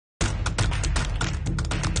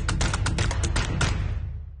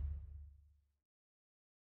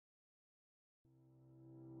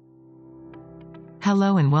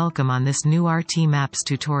Hello and welcome on this new RTMaps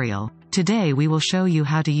tutorial. Today we will show you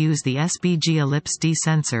how to use the SBG Ellipse-D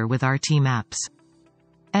sensor with RTMaps.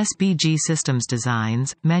 SBG Systems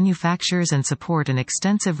designs, manufactures and support an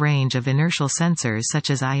extensive range of inertial sensors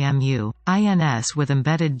such as IMU, INS with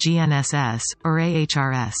embedded GNSS, or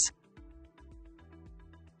AHRS.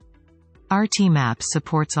 RTMaps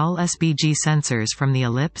supports all SBG sensors from the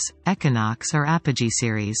Ellipse, Equinox or Apogee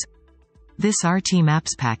series. This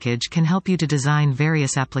RTMaps package can help you to design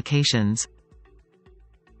various applications.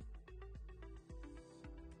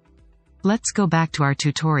 Let's go back to our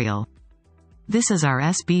tutorial. This is our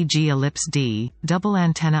SBG Ellipse-D, double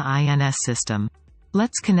antenna INS system.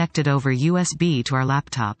 Let's connect it over USB to our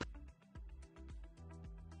laptop.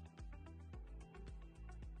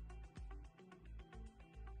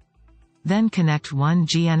 Then connect one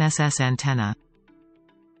GNSS antenna.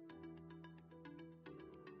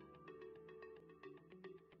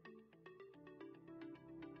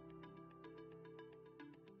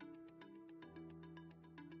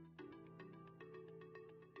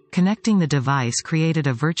 Connecting the device created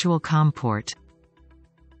a virtual COM port.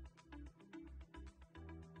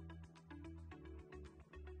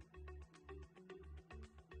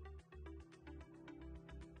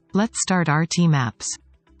 Let's start RTMaps.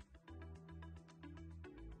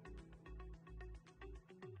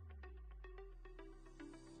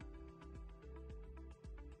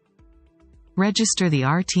 Register the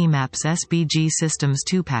RTMaps SBG Systems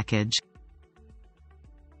 2 package.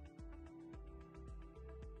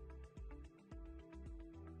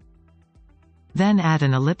 Then add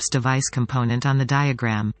an ellipse device component on the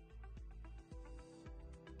diagram.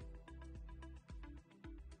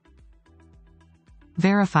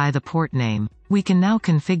 Verify the port name. We can now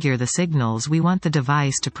configure the signals we want the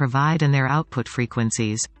device to provide and their output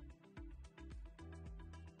frequencies.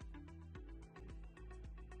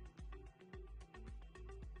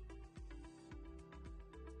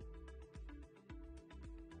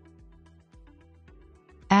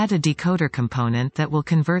 Add a decoder component that will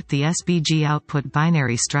convert the SBG output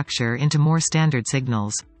binary structure into more standard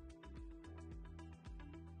signals.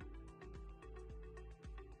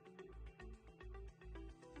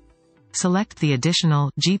 Select the additional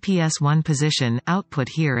GPS1 position output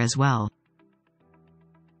here as well.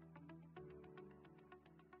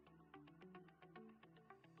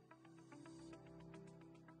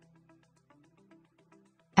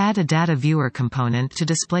 Add a data viewer component to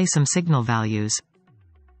display some signal values.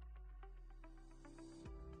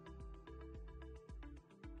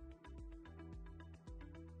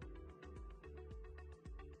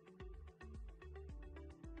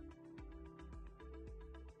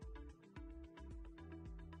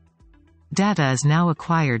 Data is now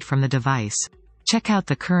acquired from the device. Check out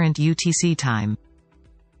the current UTC time.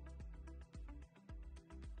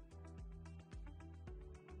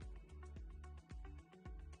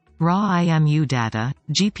 Raw IMU data,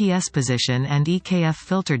 GPS position and EKF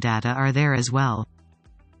filter data are there as well.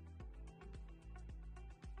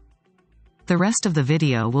 The rest of the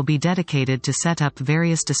video will be dedicated to set up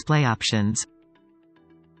various display options.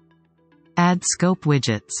 Add scope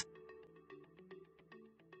widgets.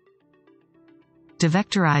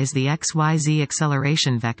 Devectorize the XYZ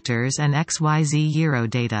acceleration vectors and XYZ gyro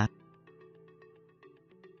data.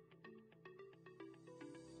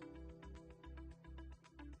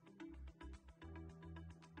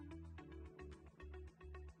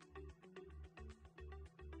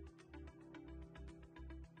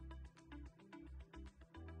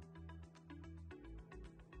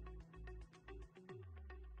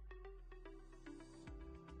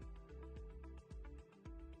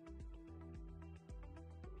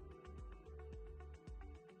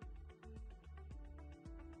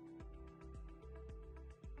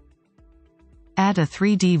 Add a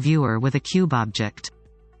 3D viewer with a cube object.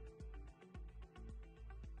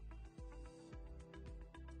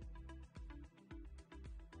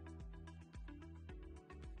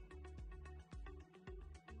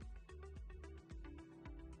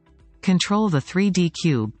 Control the 3D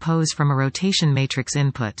cube pose from a rotation matrix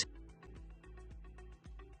input.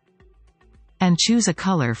 And choose a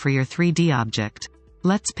color for your 3D object.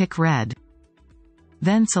 Let's pick red.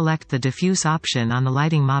 Then select the diffuse option on the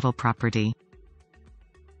lighting model property.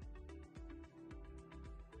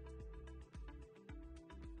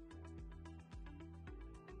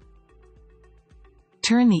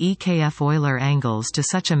 Turn the EKF Euler angles to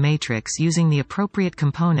such a matrix using the appropriate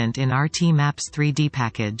component in RTMaps 3D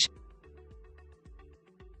package.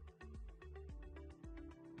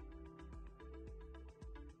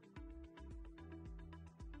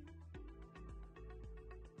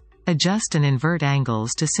 Adjust and invert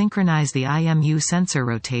angles to synchronize the IMU sensor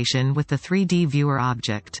rotation with the 3D viewer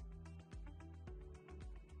object.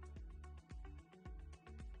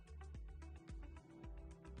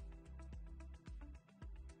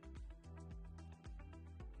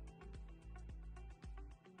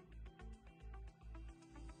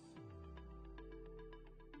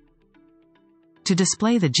 To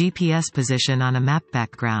display the GPS position on a map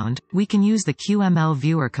background, we can use the QML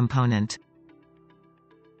viewer component.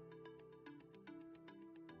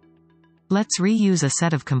 Let's reuse a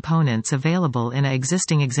set of components available in an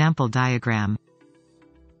existing example diagram.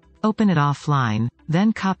 Open it offline,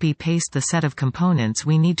 then copy-paste the set of components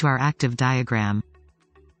we need to our active diagram.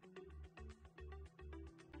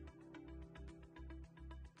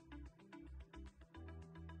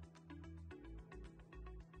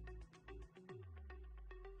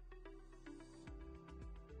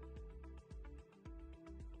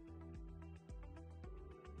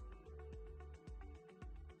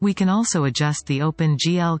 We can also adjust the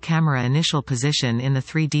OpenGL camera initial position in the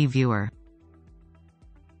 3D viewer.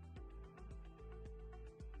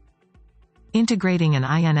 Integrating an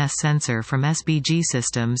INS sensor from SBG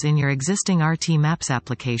systems in your existing RTMaps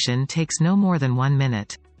application takes no more than 1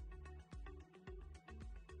 minute.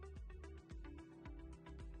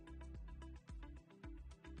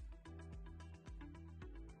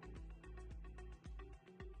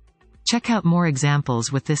 Check out more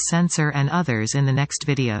examples with this sensor and others in the next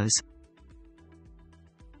videos.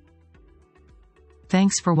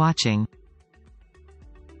 Thanks for watching.